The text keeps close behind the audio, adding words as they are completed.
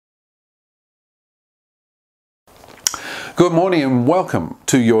Good morning and welcome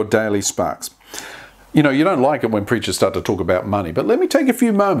to your Daily Sparks. You know, you don't like it when preachers start to talk about money, but let me take a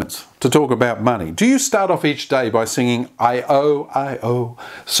few moments to talk about money. Do you start off each day by singing, I owe,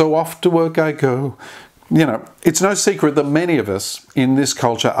 so off to work I go? You know, it's no secret that many of us in this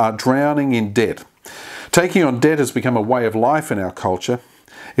culture are drowning in debt. Taking on debt has become a way of life in our culture.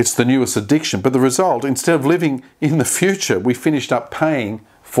 It's the newest addiction, but the result, instead of living in the future, we finished up paying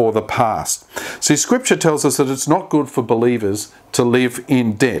for the past. See, Scripture tells us that it's not good for believers to live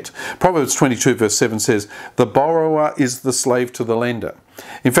in debt. Proverbs 22 verse 7 says, the borrower is the slave to the lender.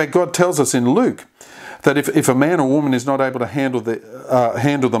 In fact, God tells us in Luke that if a man or woman is not able to handle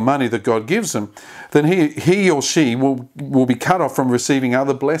the money that God gives them, then he or she will be cut off from receiving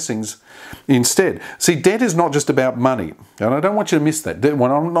other blessings instead. See, debt is not just about money, and I don't want you to miss that.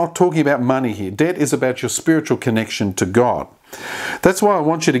 When I'm not talking about money here, debt is about your spiritual connection to God. That's why I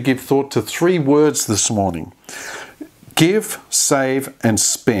want you to give thought to three words this morning: give, save, and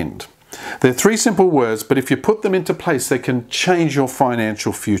spend. They're three simple words, but if you put them into place, they can change your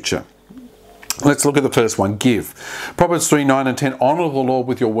financial future. Let's look at the first one, give. Proverbs 3, 9 and 10, honour the Lord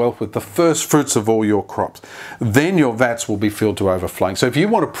with your wealth, with the first fruits of all your crops. Then your vats will be filled to overflowing. So if you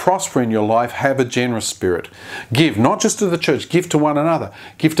want to prosper in your life, have a generous spirit. Give, not just to the church, give to one another.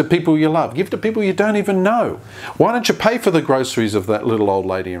 Give to people you love. Give to people you don't even know. Why don't you pay for the groceries of that little old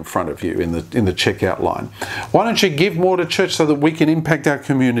lady in front of you in the checkout line? Why don't you give more to church so that we can impact our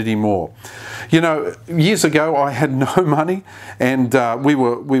community more? You know, years ago I had no money, and we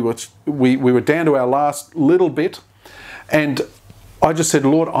were down to our last little bit, and I just said,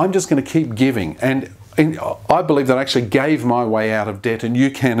 Lord, I'm just going to keep giving. And I believe that I actually gave my way out of debt, and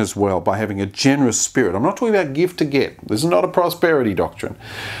you can as well, by having a generous spirit. I'm not talking about give to get. This is not a prosperity doctrine.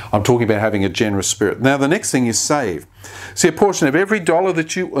 I'm talking about having a generous spirit. Now, the next thing is save. See, a portion of every dollar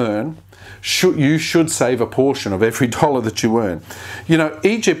that you earn, you should save a portion of every dollar that you earn. You know,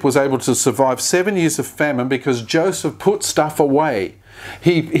 Egypt was able to survive 7 years of famine because Joseph put stuff away.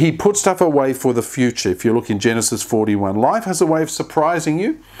 He put stuff away for the future. If you look in Genesis 41, life has a way of surprising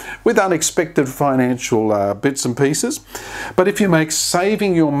you with unexpected financial bits and pieces. But if you make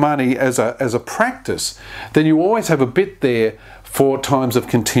saving your money as a practice, then you always have a bit there for times of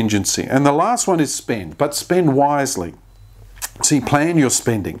contingency. And the last one is spend, but spend wisely. See, plan your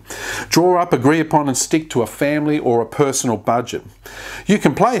spending. Draw up, agree upon, and stick to a family or a personal budget. You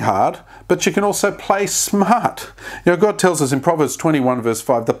can play hard, but you can also play smart. You know, God tells us in Proverbs 21 verse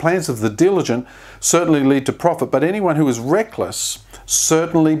 5, the plans of the diligent certainly lead to profit, but anyone who is reckless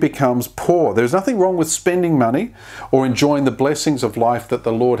certainly becomes poor. There's nothing wrong with spending money or enjoying the blessings of life that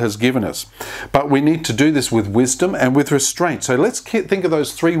the Lord has given us. But we need to do this with wisdom and with restraint. So let's think of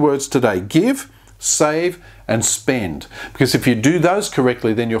those three words today: give, save, and spend. Because if you do those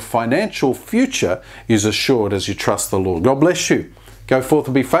correctly, then your financial future is assured as you trust the Lord. God bless you. Go forth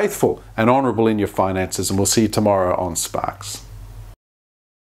and be faithful and honourable in your finances, and we'll see you tomorrow on Sparks.